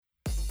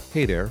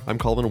Hey there, I'm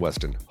Colin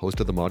Weston, host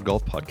of the Mod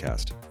Golf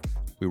Podcast.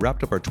 We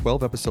wrapped up our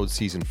 12-episode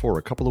Season 4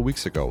 a couple of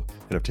weeks ago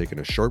and have taken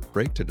a short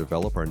break to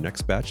develop our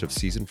next batch of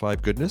Season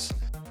 5 goodness.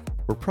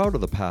 We're proud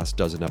of the past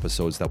dozen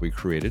episodes that we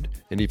created,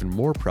 and even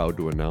more proud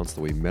to announce that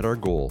we met our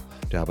goal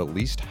to have at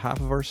least half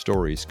of our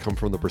stories come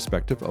from the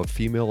perspective of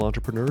female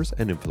entrepreneurs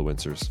and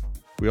influencers.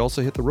 We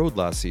also hit the road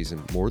last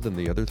season more than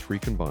the other three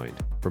combined,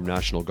 from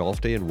National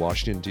Golf Day in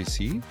Washington,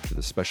 D.C. to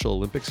the Special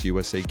Olympics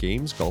USA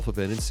Games golf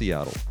event in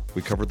Seattle.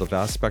 We covered the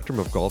vast spectrum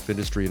of golf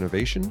industry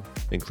innovation,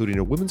 including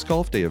a Women's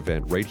Golf Day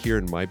event right here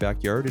in my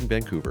backyard in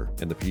Vancouver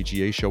and the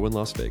PGA show in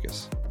Las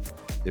Vegas.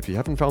 If you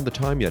haven't found the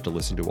time yet to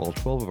listen to all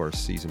 12 of our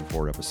Season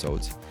 4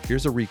 episodes,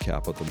 here's a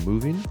recap of the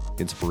moving,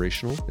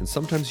 inspirational, and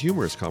sometimes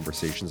humorous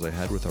conversations I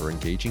had with our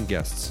engaging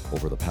guests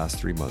over the past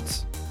 3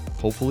 months.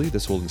 Hopefully,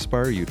 this will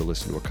inspire you to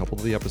listen to a couple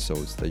of the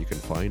episodes that you can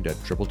find at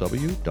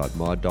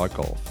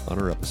www.mod.golf on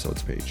our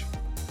episodes page.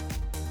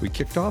 We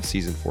kicked off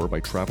Season 4 by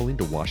traveling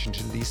to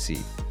Washington, D.C.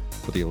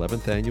 for the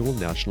 11th Annual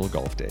National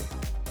Golf Day,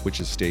 which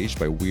is staged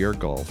by We Are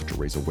Golf to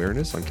raise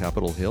awareness on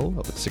Capitol Hill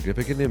of the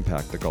significant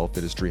impact the golf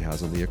industry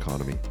has on the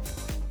economy.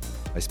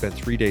 I spent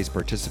 3 days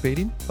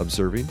participating,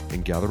 observing,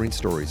 and gathering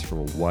stories from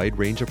a wide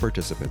range of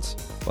participants,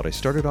 but I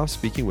started off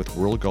speaking with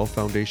World Golf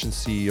Foundation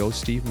CEO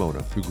Steve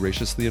Mona, who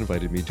graciously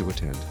invited me to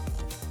attend.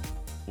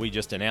 We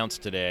just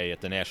announced today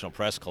at the National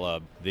Press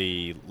Club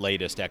the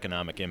latest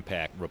economic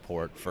impact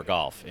report for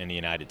golf in the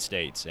United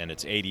States, and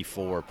it's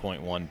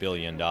 $84.1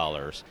 billion,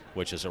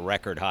 which is a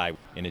record high.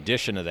 In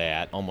addition to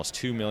that, almost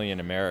 2 million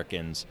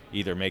Americans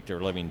either make their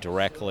living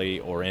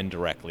directly or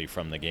indirectly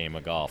from the game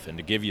of golf. And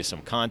to give you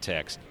some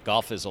context,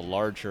 golf is a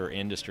larger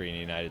industry in the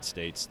United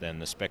States than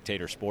the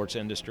spectator sports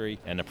industry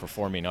and the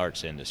performing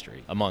arts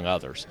industry, among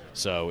others.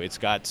 So it's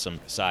got some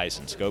size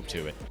and scope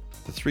to it.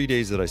 The 3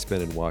 days that I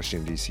spent in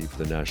Washington, D.C.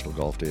 for the National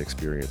Golf Day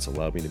experience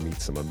allowed me to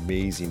meet some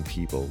amazing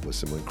people with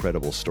some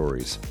incredible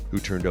stories who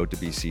turned out to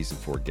be Season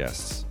 4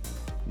 guests.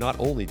 Not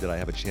only did I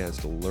have a chance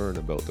to learn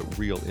about the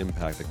real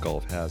impact that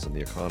golf has on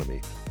the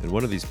economy, and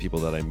one of these people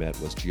that I met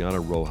was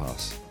Gianna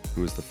Rojas,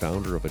 who is the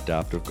founder of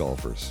Adaptive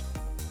Golfers.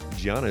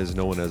 Gianna is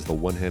known as the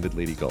one-handed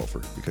lady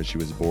golfer because she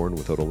was born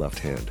without a left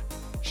hand.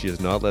 She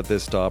has not let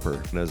this stop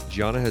her, and as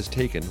Gianna has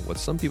taken what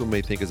some people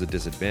may think is a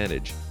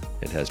disadvantage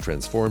and has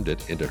transformed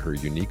it into her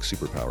unique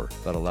superpower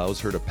that allows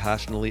her to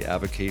passionately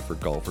advocate for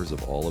golfers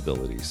of all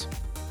abilities.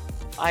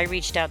 I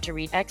reached out to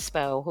Reed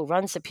Expo, who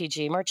runs the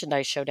PGA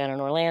Merchandise Show down in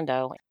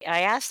Orlando.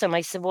 I asked him,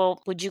 I said,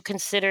 well, would you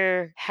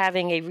consider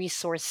having a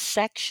resource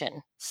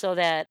section so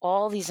that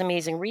all these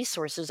amazing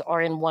resources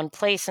are in one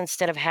place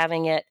instead of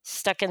having it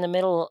stuck in the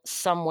middle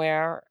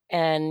somewhere,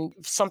 and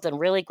if something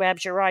really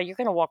grabs your eye, you're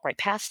going to walk right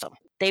past them.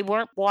 They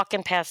weren't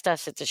walking past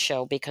us at the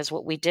show because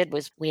what we did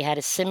was we had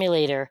a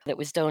simulator that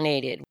was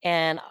donated.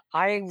 And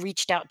I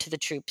reached out to the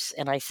troops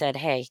and I said,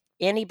 hey,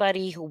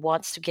 anybody who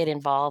wants to get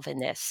involved in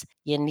this,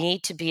 you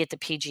need to be at the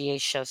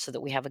PGA show so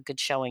that we have a good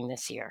showing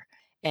this year.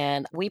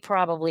 And we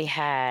probably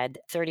had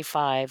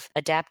 35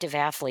 adaptive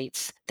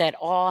athletes that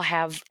all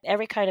have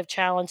every kind of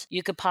challenge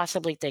you could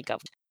possibly think of.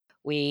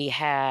 We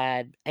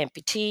had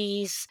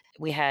amputees,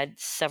 we had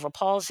cerebral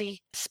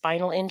palsy,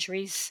 spinal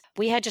injuries.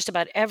 We had just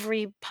about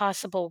every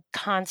possible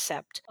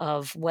concept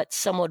of what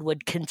someone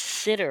would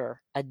consider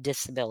a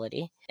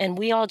disability. And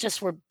we all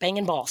just were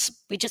banging balls.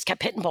 We just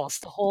kept hitting balls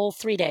the whole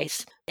 3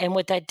 days. And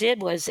what that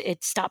did was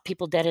it stopped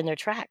people dead in their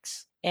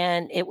tracks.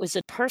 And it was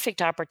a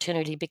perfect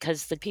opportunity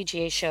because the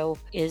PGA show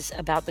is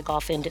about the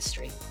golf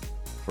industry.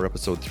 For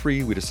episode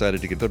 3, we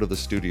decided to get out of the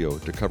studio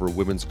to cover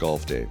Women's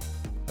Golf Day.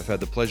 I've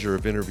had the pleasure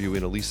of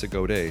interviewing Elisa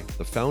Gaudet,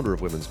 the founder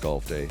of Women's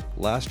Golf Day,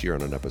 last year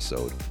on an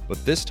episode,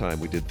 but this time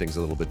we did things a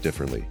little bit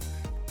differently.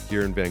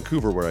 Here in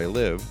Vancouver, where I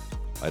live,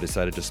 I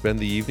decided to spend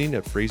the evening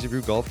at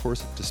Fraserview Golf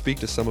Course to speak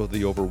to some of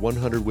the over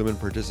 100 women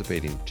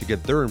participating to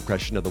get their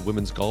impression of the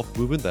women's golf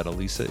movement that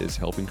Elisa is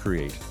helping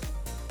create.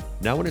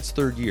 Now in its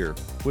third year,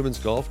 Women's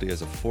Golf Day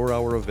is a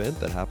 4-hour event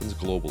that happens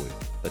globally,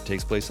 that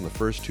takes place on the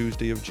first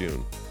Tuesday of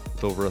June,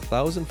 with over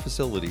 1,000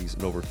 facilities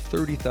and over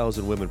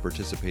 30,000 women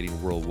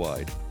participating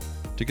worldwide.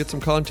 To get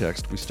some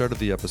context, we started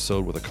the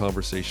episode with a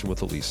conversation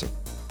with Elisa.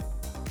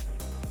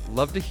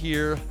 Love to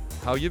hear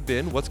how you've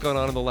been, what's gone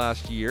on in the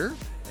last year,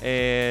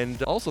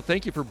 and also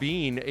thank you for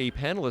being a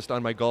panelist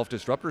on my Golf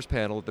Disruptors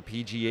panel at the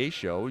PGA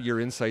show. Your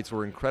insights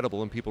were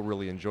incredible and people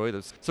really enjoyed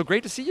this. So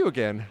great to see you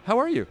again. How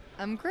are you?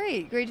 I'm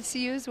great. Great to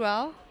see you as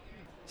well.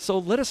 So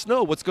let us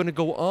know what's going to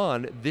go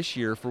on this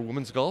year for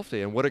Women's Golf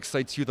Day and what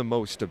excites you the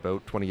most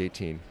about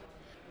 2018.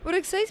 What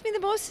excites me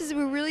the most is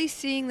we're really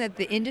seeing that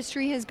the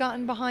industry has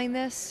gotten behind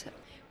this.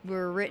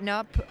 We're written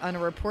up on a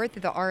report that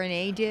the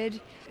RNA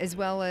did, as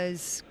well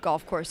as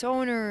golf course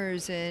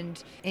owners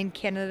and in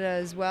Canada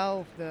as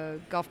well, the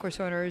golf course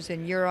owners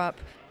in Europe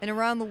and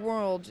around the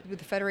world with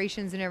the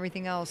federations and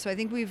everything else. So I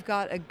think we've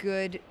got a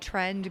good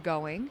trend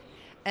going,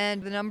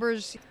 and the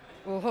numbers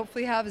will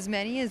hopefully have as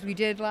many as we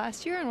did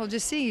last year, and we'll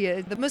just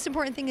see. The most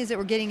important thing is that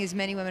we're getting as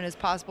many women as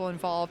possible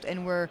involved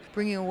and we're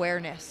bringing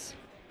awareness.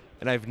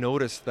 And I've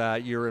noticed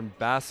that your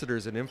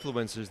ambassadors and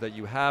influencers that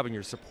you have and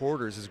your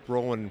supporters is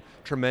growing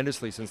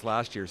tremendously since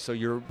last year. So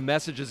your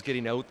message is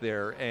getting out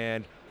there,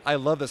 and I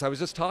love this. I was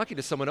just talking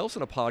to someone else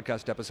in a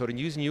podcast episode and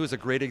using you as a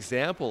great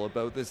example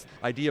about this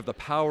idea of the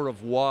power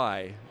of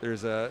why.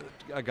 There's a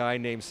guy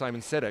named Simon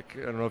Sinek.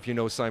 I don't know if you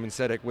know Simon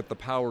Sinek, with the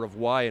power of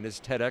why in his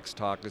TEDx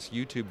talk, this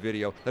YouTube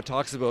video that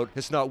talks about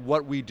it's not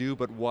what we do,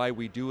 but why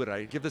we do it.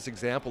 I give this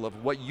example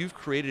of what you've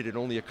created in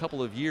only a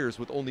couple of years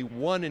with only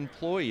one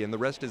employee, and the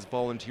rest is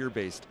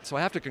volunteer-based. So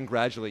I have to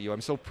congratulate you.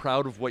 I'm so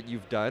proud of what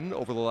you've done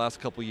over the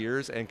last couple of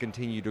years and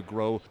continue to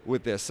grow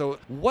with this. So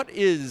what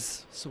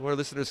is, so our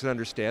listeners can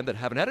understand that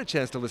haven't had a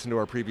chance to listen to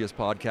our previous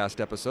podcast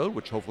episode,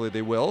 which hopefully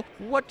they will,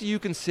 what do you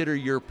consider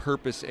your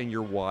purpose and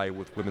your why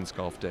with Women's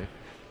Golf Day?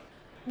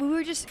 We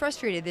were just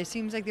frustrated. There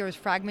seems like there was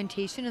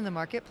fragmentation in the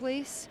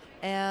marketplace,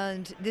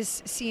 and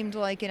this seemed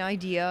like an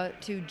idea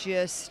to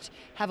just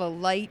have a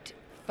light,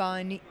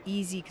 fun,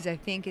 easy, because I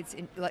think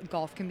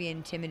golf can be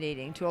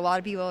intimidating to a lot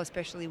of people,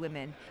 especially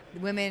women.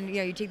 Women,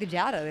 you take the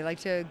data, they like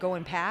to go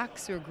in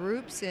packs or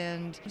groups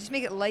and just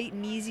make it light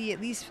and easy,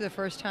 at least for the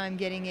first time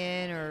getting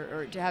in,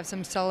 or to have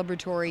some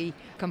celebratory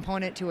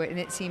component to it, and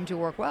it seemed to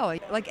work well.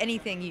 Like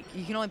anything,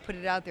 you can only put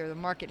it out there. The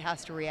market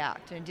has to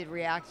react, and it did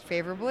react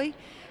favorably.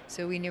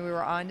 So we knew we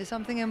were on to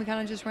something, and we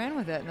kind of just ran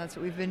with it, and that's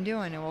what we've been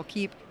doing. And we'll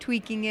keep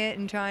tweaking it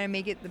and trying to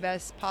make it the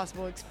best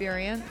possible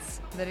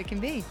experience that it can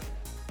be.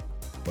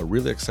 What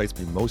really excites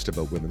me most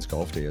about Women's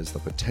Golf Day is the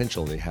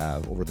potential they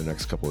have over the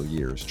next couple of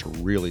years to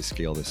really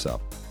scale this up.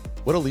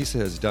 What Elisa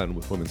has done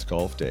with Women's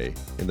Golf Day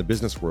in the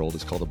business world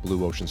is called a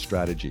blue ocean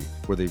strategy,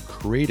 where they've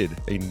created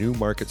a new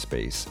market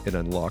space and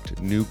unlocked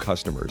new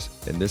customers,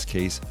 in this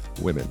case,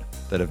 women,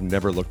 that have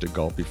never looked at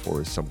golf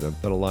before as something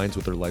that aligns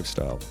with their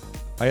lifestyle.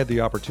 I had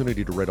the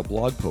opportunity to write a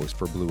blog post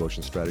for Blue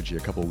Ocean Strategy a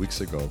couple of weeks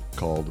ago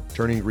called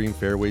Turning Green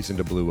Fairways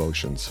into Blue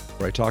Oceans,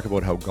 where I talk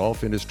about how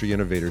golf industry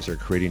innovators are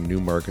creating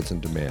new markets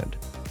and demand.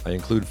 I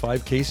include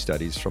 5 case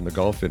studies from the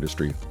golf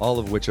industry, all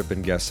of which have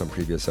been guests on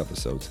previous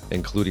episodes,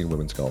 including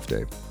Women's Golf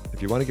Day.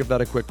 If you want to give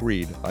that a quick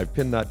read, I've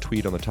pinned that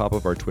tweet on the top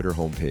of our Twitter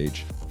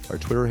homepage. Our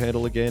Twitter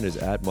handle again is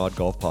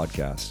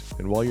 @ModGolfPodcast,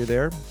 and while you're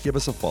there, give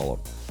us a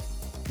follow.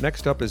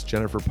 Next up is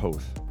Jennifer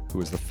Poth,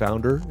 who is the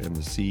founder and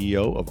the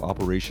CEO of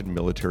Operation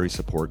Military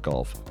Support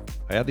Golf.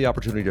 I had the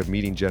opportunity of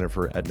meeting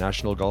Jennifer at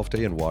National Golf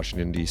Day in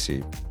Washington,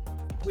 D.C.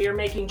 We are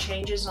making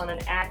changes on an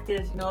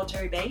active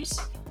military base.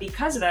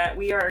 Because of that,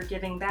 we are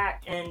giving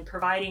back and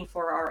providing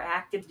for our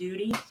active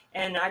duty.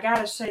 And I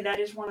gotta say, that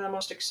is one of the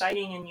most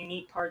exciting and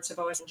unique parts of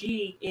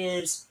OSG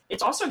is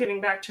it's also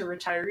giving back to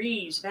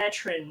retirees,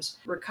 veterans,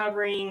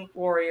 recovering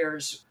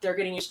warriors. They're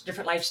getting used to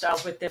different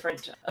lifestyles with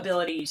different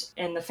abilities,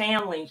 and the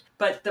families.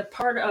 But the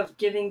part of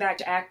giving back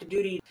to active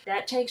duty,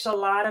 that takes a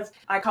lot of,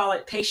 I call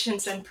it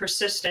patience and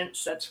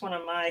persistence. That's one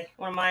of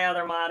my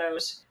other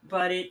mottos.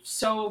 But it's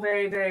so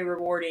very, very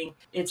rewarding.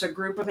 It's a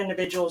group of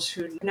individuals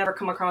who never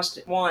come across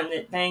one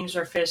that bangs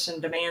their fists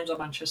and demands a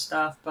bunch of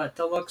stuff, but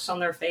the looks on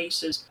their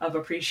faces of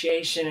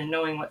appreciation and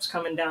knowing what's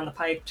coming down the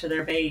pipe to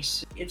their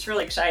base, it's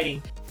really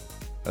exciting.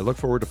 I look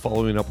forward to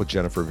following up with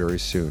Jennifer very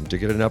soon to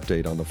get an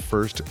update on the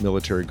first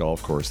military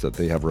golf course that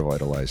they have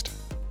revitalized.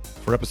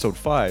 For episode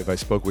 5, I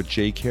spoke with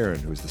Jay Karen,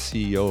 who is the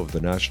CEO of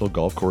the National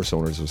Golf Course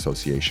Owners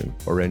Association,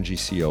 or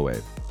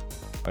NGCOA.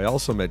 I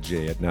also met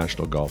Jay at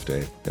National Golf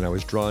Day, and I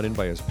was drawn in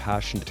by his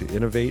passion to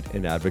innovate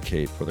and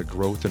advocate for the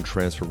growth and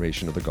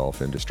transformation of the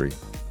golf industry.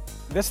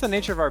 That's the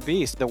nature of our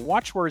beast. The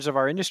watchwords of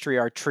our industry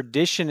are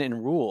tradition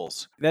and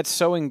rules. That's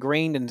so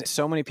ingrained in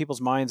so many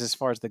people's minds as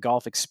far as the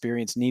golf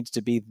experience needs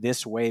to be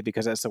this way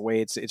because that's the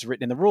way it's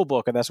written in the rule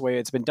book, or that's the way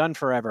it's been done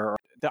forever.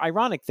 The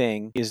ironic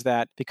thing is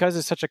that because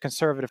it's such a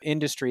conservative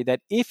industry,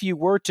 that if you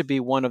were to be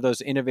one of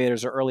those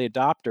innovators or early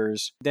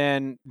adopters,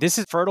 then this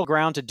is fertile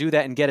ground to do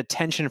that and get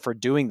attention for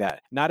doing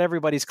that. Not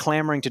everybody's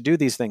clamoring to do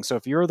these things. So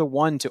if you're the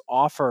one to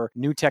offer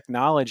new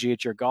technology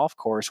at your golf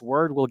course,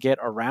 word will get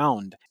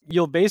around.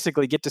 You'll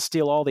basically get to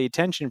steal all the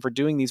attention for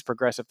doing these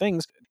progressive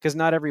things because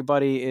not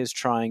everybody is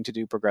trying to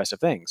do progressive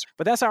things.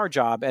 But that's our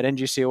job at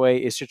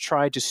NGCOA, is to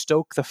try to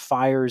stoke the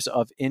fires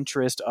of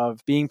interest,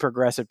 of being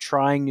progressive,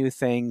 trying new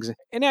things.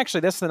 And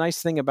actually, that's the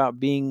nice thing about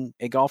being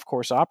a golf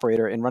course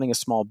operator and running a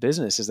small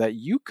business, is that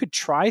you could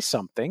try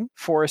something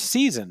for a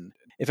season.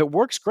 If it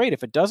works, great.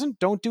 If it doesn't,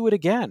 don't do it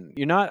again.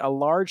 You're not a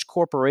large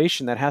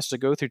corporation that has to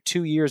go through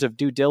 2 years of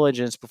due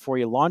diligence before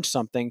you launch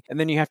something, and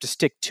then you have to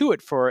stick to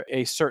it for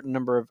a certain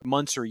number of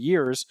months or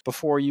years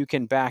before you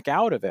can back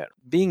out of it.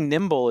 Being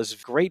nimble is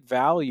great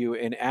value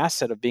and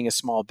asset of being a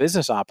small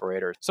business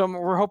operator. So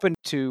we're hoping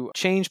to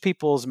change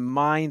people's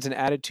minds and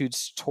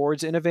attitudes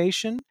towards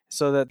innovation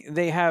so that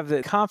they have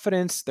the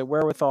confidence, the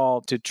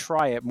wherewithal to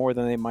try it more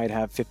than they might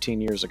have 15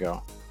 years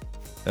ago.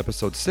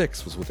 Episode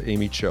 6 was with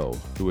Amy Cho,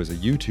 who is a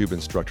YouTube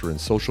instructor and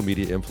social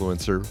media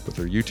influencer with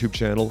her YouTube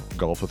channel,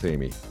 Golf with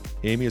Amy.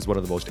 Amy is one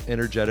of the most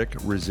energetic,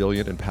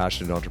 resilient, and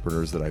passionate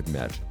entrepreneurs that I've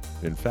met.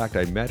 In fact,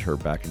 I met her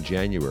back in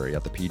January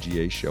at the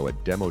PGA show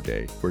at Demo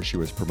Day, where she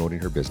was promoting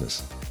her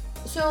business.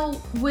 So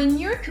when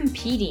you're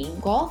competing,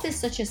 golf is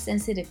such a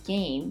sensitive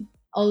game.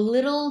 a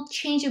little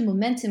change of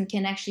momentum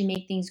can actually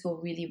make things go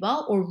really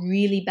well or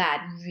really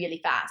bad really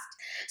fast.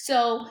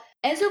 So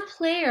as a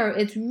player,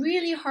 it's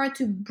really hard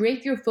to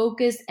break your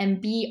focus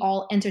and be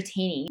all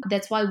entertaining.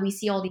 That's why we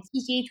see all these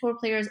PGA Tour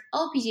players,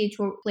 LPGA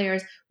Tour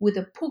players with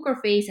a poker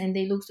face and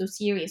they look so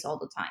serious all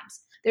the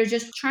times. They're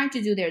just trying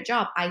to do their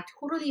job. I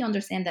totally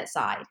understand that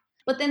side.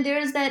 But then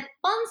there's that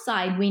fun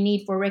side we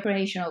need for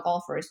recreational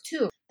golfers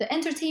too, the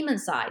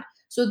entertainment side.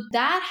 So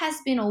that has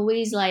been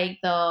always like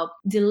the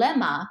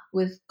dilemma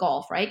with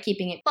golf, right?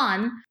 Keeping it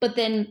fun, but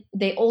then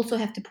they also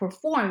have to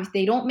perform. If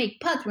they don't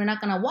make putts, we're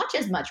not going to watch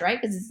as much, right?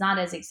 Because it's not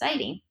as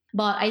exciting.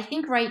 But I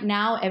think right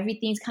now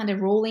everything's kind of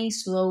rolling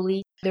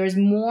slowly. There's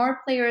more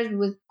players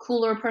with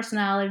cooler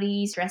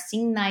personalities,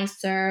 dressing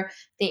nicer.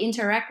 They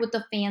interact with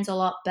the fans a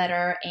lot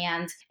better,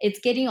 and it's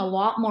getting a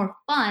lot more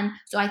fun.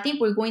 So I think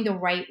we're going the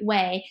right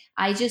way.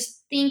 I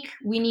just think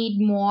we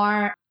need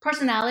more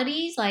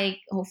personalities, like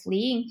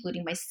hopefully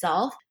including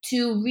myself,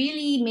 to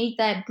really make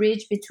that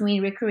bridge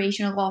between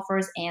recreational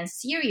golfers and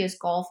serious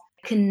golf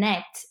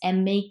connect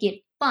and make it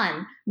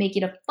fun, make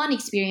it a fun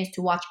experience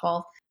to watch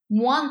golf.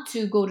 Want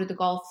to go to the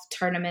golf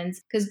tournaments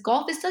because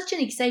golf is such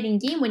an exciting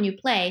game when you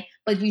play,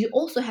 but you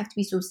also have to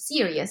be so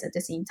serious at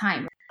the same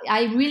time.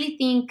 I really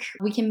think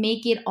we can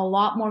make it a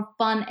lot more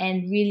fun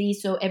and really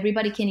so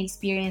everybody can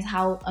experience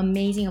how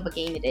amazing of a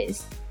game it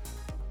is.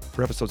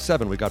 For episode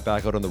 7, we got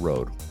back out on the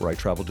road, where I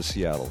traveled to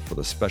Seattle for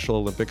the Special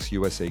Olympics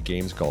USA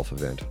Games golf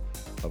event.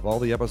 Of all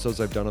the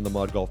episodes I've done on the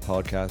Mod Golf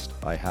podcast,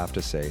 I have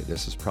to say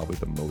this is probably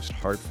the most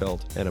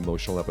heartfelt and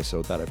emotional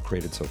episode that I've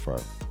created so far.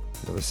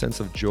 The sense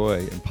of joy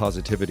and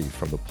positivity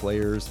from the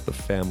players, the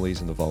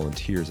families, and the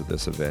volunteers at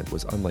this event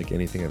was unlike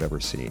anything I've ever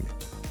seen.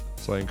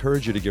 So I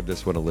encourage you to give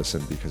this one a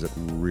listen because it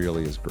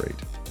really is great.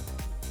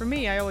 For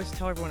me, I always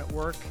tell everyone at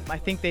work, I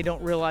think they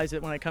don't realize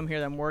it when I come here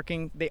that I'm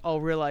working. They all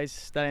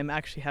realize that I'm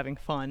actually having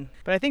fun.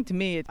 But I think to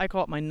me, I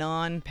call it my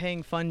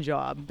non-paying fun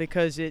job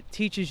because it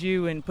teaches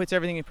you and puts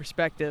everything in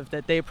perspective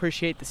that they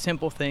appreciate the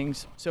simple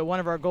things. So one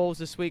of our goals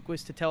this week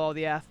was to tell all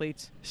the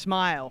athletes,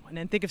 smile and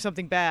then think of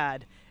something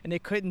bad. And they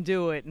couldn't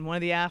do it. And one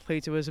of the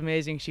athletes, it was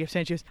amazing. She kept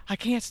saying, I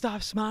can't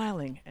stop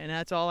smiling. And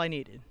that's all I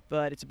needed.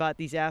 But it's about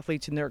these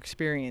athletes and their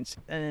experience.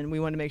 And we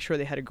wanted to make sure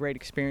they had a great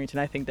experience. And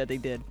I think that they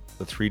did.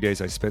 The 3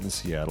 days I spent in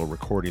Seattle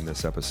recording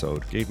this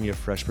episode gave me a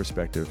fresh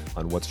perspective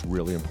on what's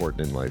really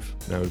important in life.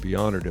 And I would be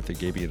honored if they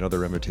gave me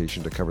another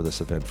invitation to cover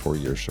this event 4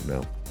 years from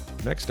now.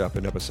 Next up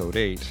in episode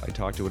 8, I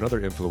talked to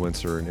another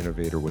influencer and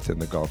innovator within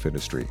the golf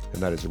industry,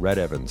 and that is Red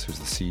Evans, who's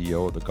the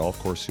CEO of the Golf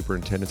Course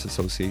Superintendents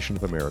Association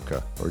of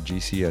America, or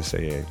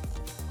GCSAA.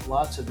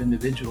 Lots of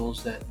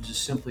individuals that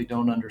just simply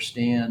don't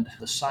understand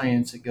the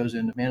science that goes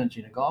into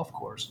managing a golf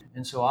course.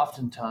 And so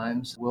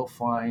oftentimes we'll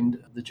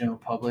find the general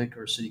public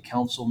or a city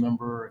council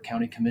member or a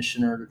county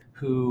commissioner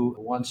who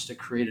wants to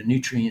create a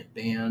nutrient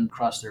ban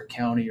across their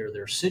county or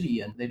their city,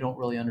 and they don't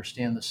really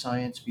understand the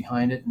science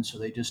behind it. And so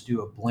they just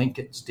do a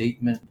blanket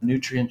statement,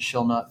 nutrients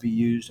shall not be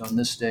used on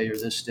this day or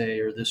this day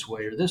or this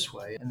way or this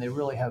way. And they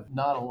really have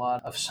not a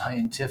lot of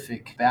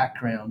scientific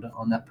background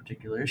on that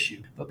particular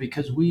issue. But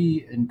because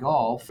we in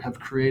golf have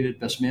created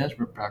best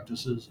management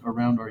practices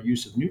around our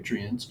use of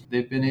nutrients,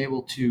 they've been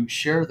able to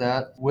share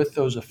that with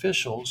those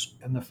officials,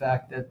 and the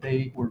fact that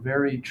they were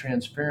very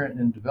transparent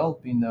in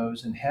developing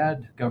those and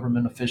had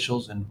government officials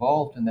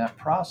involved in that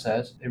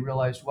process, they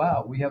realized,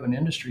 wow, we have an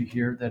industry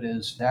here that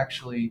is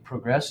actually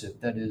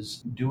progressive, that is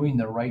doing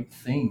the right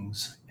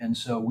things. And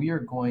so we are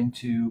going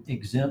to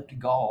exempt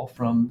golf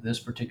from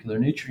this particular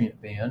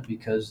nutrient ban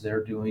because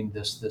they're doing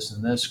this,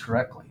 and this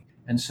correctly.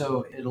 And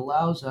so it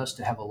allows us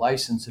to have a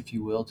license, if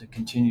you will, to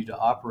continue to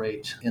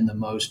operate in the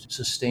most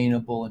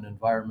sustainable and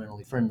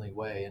environmentally friendly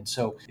way. And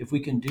so if we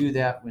can do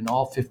that in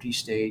all 50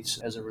 states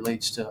as it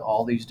relates to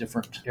all these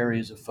different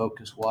areas of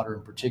focus, water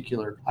in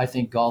particular, I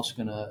think golf's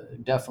going to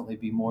definitely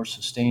be more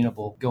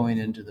sustainable going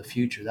into the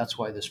future. That's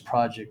why this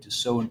project is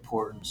so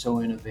important,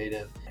 so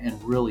innovative,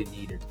 and really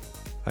needed.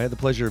 I had the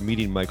pleasure of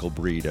meeting Michael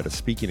Breed at a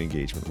speaking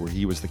engagement where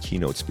he was the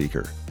keynote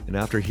speaker. And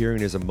after hearing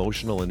his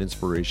emotional and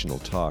inspirational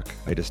talk,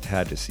 I just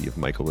had to see if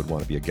Michael would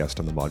want to be a guest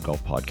on the Mod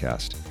Golf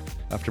podcast.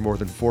 After more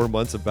than 4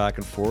 months of back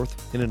and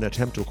forth, in an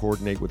attempt to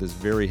coordinate with his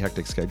very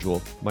hectic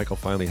schedule, Michael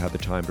finally had the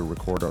time to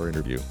record our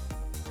interview.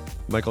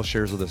 Michael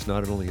shares with us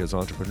not only his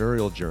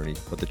entrepreneurial journey,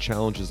 but the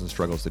challenges and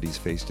struggles that he's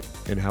faced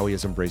and how he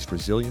has embraced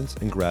resilience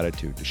and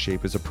gratitude to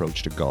shape his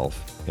approach to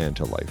golf and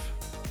to life.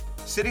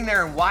 Sitting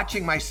there and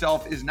watching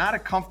myself is not a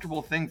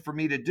comfortable thing for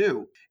me to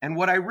do. And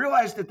what I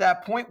realized at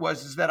that point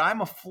is that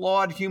I'm a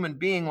flawed human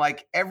being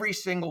like every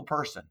single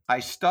person. I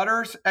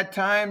stutter at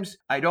times.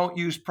 I don't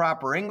use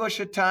proper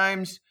English at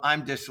times.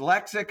 I'm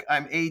dyslexic.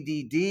 I'm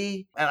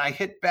ADD, and I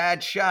hit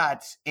bad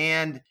shots.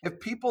 And if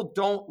people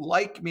don't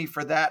like me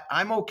for that,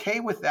 I'm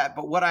okay with that.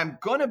 But what I'm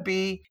going to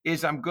be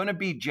is I'm going to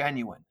be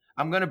genuine.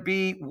 I'm going to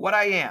be what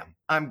I am.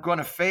 I'm going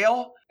to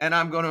fail and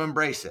I'm going to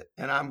embrace it.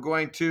 And I'm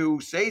going to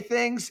say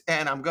things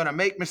and I'm going to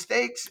make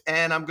mistakes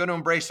and I'm going to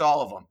embrace all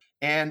of them.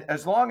 And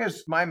as long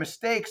as my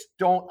mistakes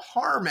don't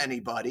harm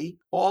anybody,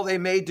 all they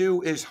may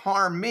do is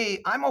harm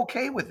me, I'm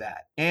okay with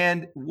that.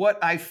 And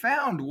what I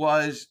found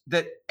was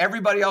that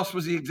everybody else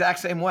was the exact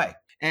same way.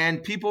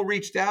 And people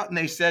reached out and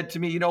they said to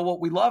me, you know,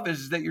 what we love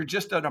is that you're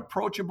just an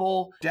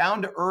approachable,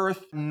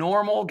 down-to-earth,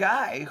 normal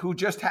guy who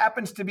just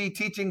happens to be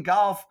teaching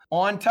golf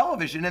on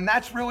television. And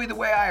that's really the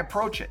way I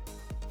approach it.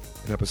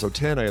 In episode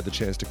 10, I had the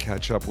chance to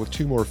catch up with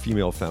two more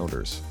female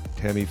founders,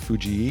 Tammy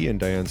Fujii and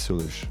Diane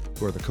Sulish,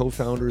 who are the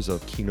co-founders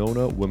of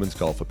Kinona Women's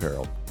Golf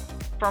Apparel.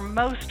 For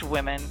most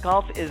women,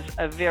 golf is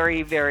a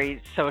very,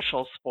 very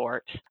social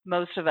sport.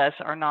 Most of us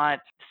are not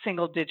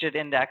single-digit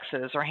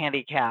indexes or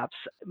handicaps.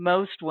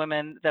 Most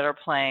women that are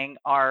playing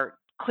are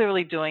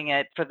clearly doing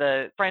it for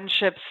the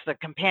friendships, the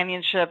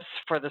companionships,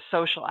 for the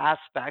social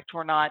aspect.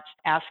 We're not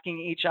asking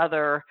each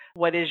other,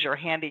 what is your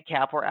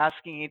handicap? We're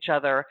asking each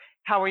other,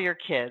 how are your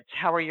kids?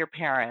 How are your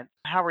parents?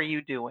 How are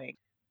you doing?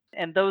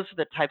 And those are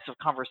the types of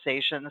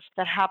conversations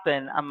that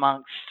happen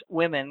amongst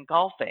women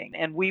golfing.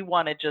 And we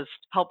want to just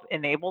help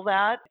enable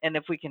that. And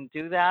if we can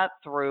do that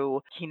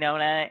through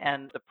Kinona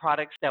and the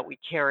products that we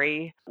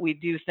carry, we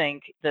do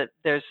think that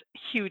there's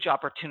huge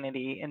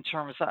opportunity in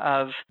terms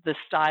of the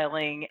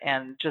styling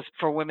and just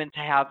for women to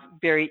have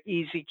very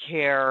easy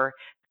care,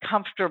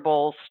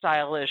 comfortable,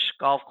 stylish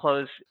golf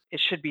clothes. It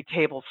should be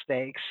table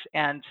stakes.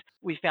 And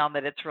we found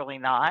that it's really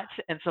not.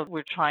 And so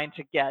we're trying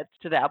to get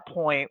to that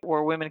point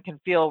where women can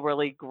feel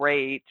really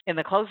great in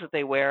the clothes that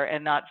they wear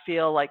and not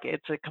feel like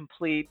it's a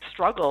complete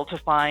struggle to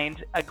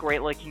find a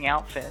great looking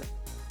outfit.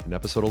 In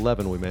episode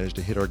 11, we managed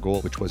to hit our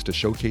goal, which was to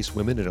showcase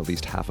women in at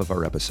least half of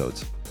our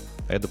episodes.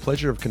 I had the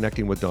pleasure of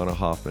connecting with Donna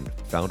Hoffman,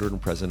 founder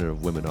and president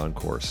of Women on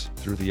Course,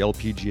 through the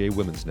LPGA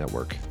Women's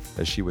Network,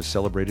 as she was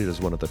celebrated as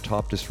one of the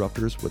top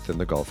disruptors within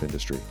the golf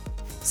industry.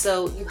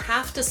 So you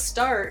have to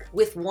start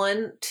with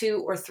 1,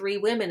 2, or 3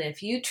 women.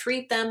 If you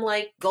treat them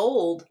like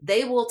gold,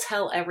 they will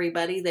tell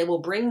everybody, they will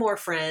bring more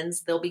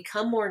friends, they'll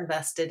become more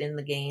invested in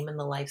the game and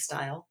the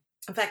lifestyle.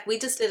 In fact, we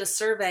just did a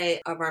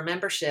survey of our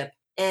membership,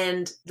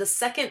 and the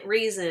second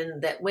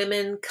reason that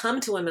women come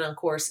to Women on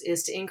Course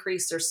is to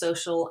increase their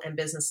social and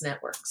business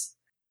networks.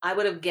 I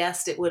would have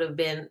guessed it would have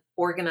been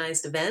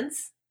organized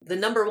events. The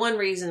number one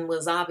reason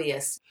was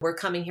obvious. We're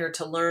coming here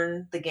to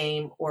learn the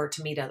game or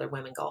to meet other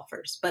women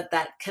golfers. But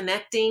that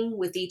connecting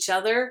with each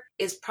other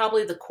is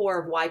probably the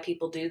core of why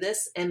people do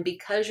this. And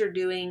because you're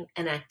doing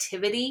an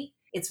activity,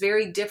 it's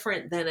very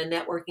different than a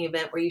networking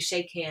event where you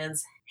shake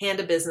hands,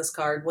 hand a business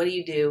card. What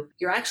do?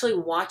 You're actually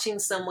watching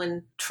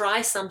someone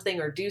try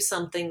something or do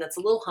something that's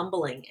a little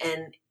humbling.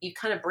 And you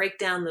kind of break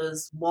down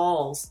those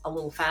walls a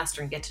little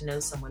faster and get to know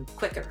someone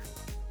quicker.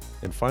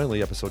 And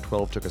finally, episode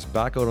 12 took us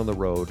back out on the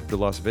road to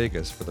Las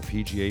Vegas for the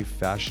PGA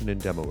Fashion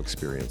and Demo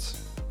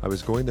Experience. I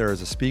was going there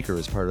as a speaker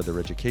as part of their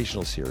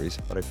educational series,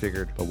 but I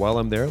figured, while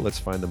I'm there, let's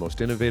find the most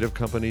innovative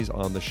companies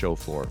on the show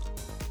floor.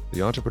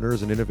 The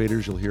entrepreneurs and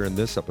innovators you'll hear in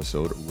this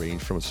episode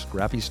range from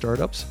scrappy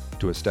startups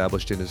to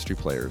established industry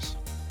players.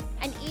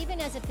 And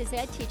even as a phys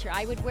ed teacher,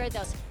 I would wear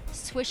those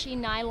swishy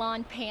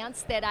nylon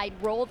pants that I'd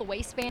roll the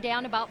waistband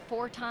down about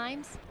 4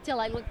 times till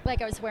I looked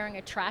like I was wearing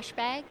a trash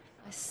bag.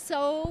 I was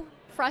so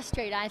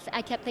frustrated.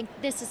 I kept thinking,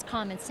 this is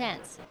common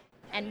sense.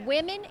 And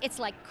women, it's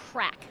like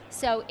crack.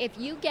 So if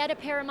you get a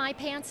pair of my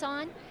pants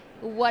on,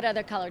 what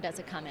other color does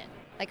it come in?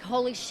 Like,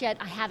 holy shit,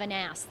 I have an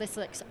ass. This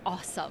looks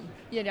awesome,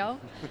 you know?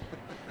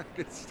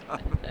 Good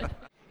stuff.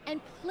 And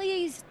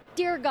please,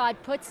 dear God,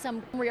 put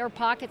some rear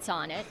pockets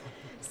on it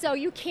so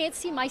you can't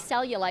see my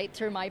cellulite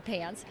through my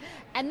pants.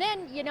 And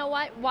then, you know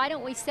what? Why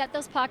don't we set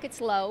those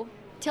pockets low,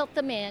 tilt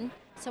them in,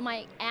 so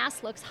my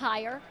ass looks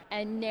higher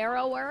and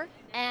narrower.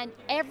 And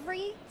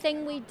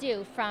everything we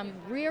do, from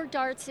rear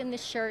darts in the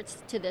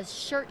shirts to the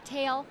shirt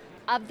tail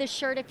of the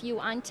shirt, if you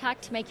untuck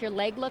to make your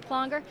leg look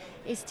longer,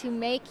 is to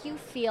make you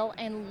feel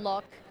and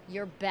look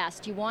your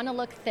best. You want to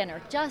look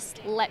thinner.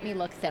 Just let me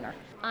look thinner.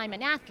 I'm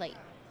an athlete.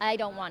 I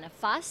don't want to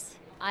fuss.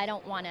 I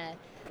don't want to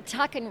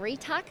tuck and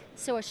retuck,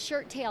 so a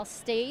shirt tail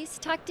stays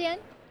tucked in.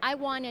 I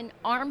want an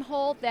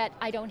armhole that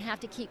I don't have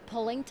to keep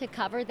pulling to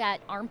cover that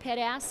armpit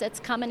ass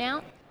that's coming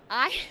out.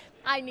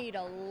 I need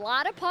a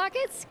lot of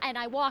pockets, and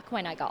I walk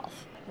when I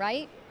golf,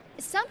 right?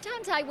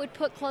 Sometimes I would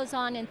put clothes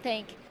on and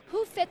think,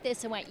 who fit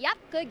this? And went, yep,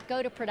 good,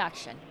 go to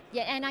production.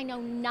 Yeah, and I know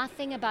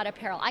nothing about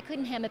apparel. I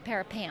couldn't hem a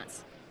pair of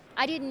pants.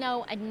 I didn't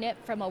know a knit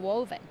from a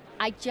woven.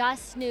 I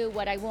just knew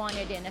what I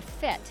wanted in a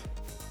fit.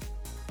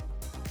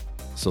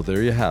 So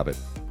there you have it.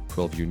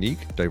 12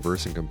 unique,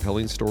 diverse, and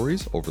compelling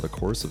stories over the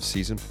course of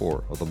Season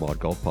 4 of the Mod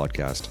Golf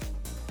Podcast.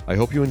 I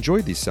hope you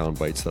enjoyed these sound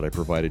bites that I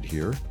provided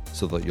here,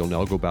 so that you'll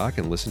now go back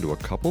and listen to a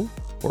couple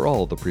or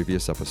all of the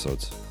previous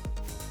episodes.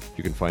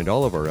 You can find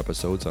all of our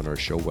episodes on our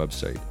show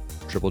website,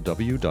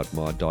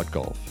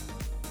 www.mod.golf.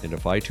 And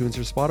if iTunes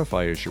or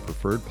Spotify is your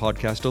preferred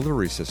podcast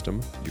delivery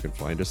system, you can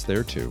find us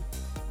there too.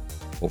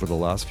 Over the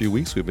last few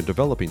weeks, we've been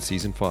developing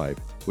Season 5,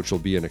 which will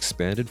be an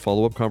expanded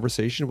follow-up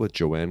conversation with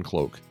Joanne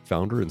Cloke,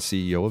 founder and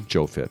CEO of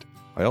JoeFit.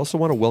 I also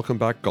want to welcome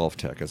back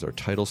GolfTech as our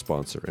title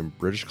sponsor, and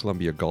British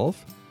Columbia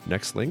Golf,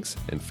 NextLinks,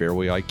 and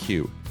Fairway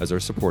IQ as our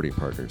supporting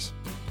partners.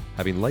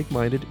 Having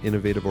like-minded,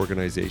 innovative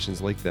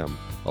organizations like them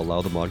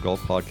allow the Mod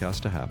Golf podcast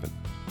to happen.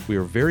 We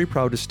are very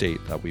proud to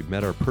state that we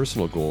met our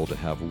personal goal to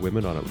have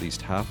women on at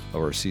least half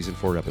of our Season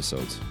 4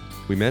 episodes.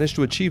 We managed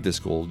to achieve this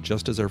goal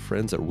just as our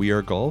friends at We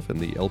Are Golf and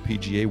the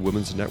LPGA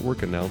Women's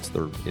Network announced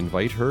their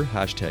Invite Her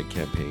hashtag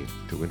campaign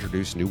to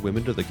introduce new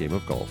women to the game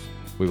of golf.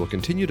 We will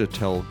continue to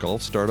tell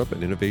golf startup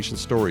and innovation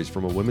stories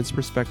from a women's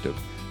perspective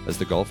as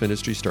the golf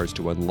industry starts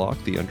to unlock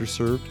the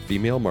underserved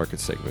female market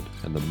segment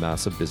and the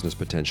massive business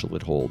potential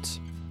it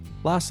holds.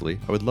 Lastly,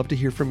 I would love to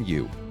hear from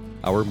you,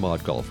 our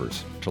Mod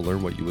Golfers, to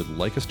learn what you would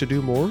like us to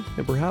do more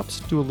and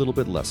perhaps do a little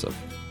bit less of.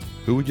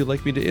 Who would you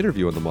like me to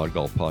interview on the Mod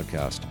Golf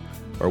podcast?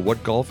 Or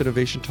what golf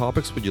innovation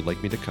topics would you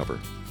like me to cover?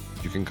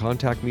 You can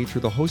contact me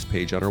through the host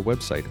page on our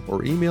website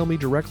or email me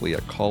directly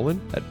at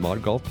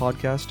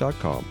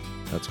colin@modgolfpodcast.com.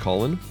 That's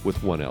Colin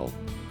with one L.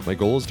 My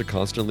goal is to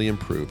constantly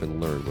improve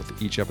and learn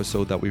with each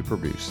episode that we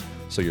produce,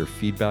 so your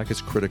feedback is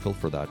critical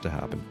for that to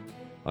happen.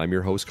 I'm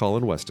your host,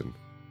 Colin Weston.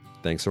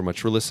 Thanks so much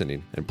for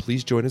listening, and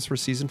please join us for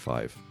Season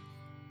 5.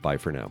 Bye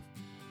for now.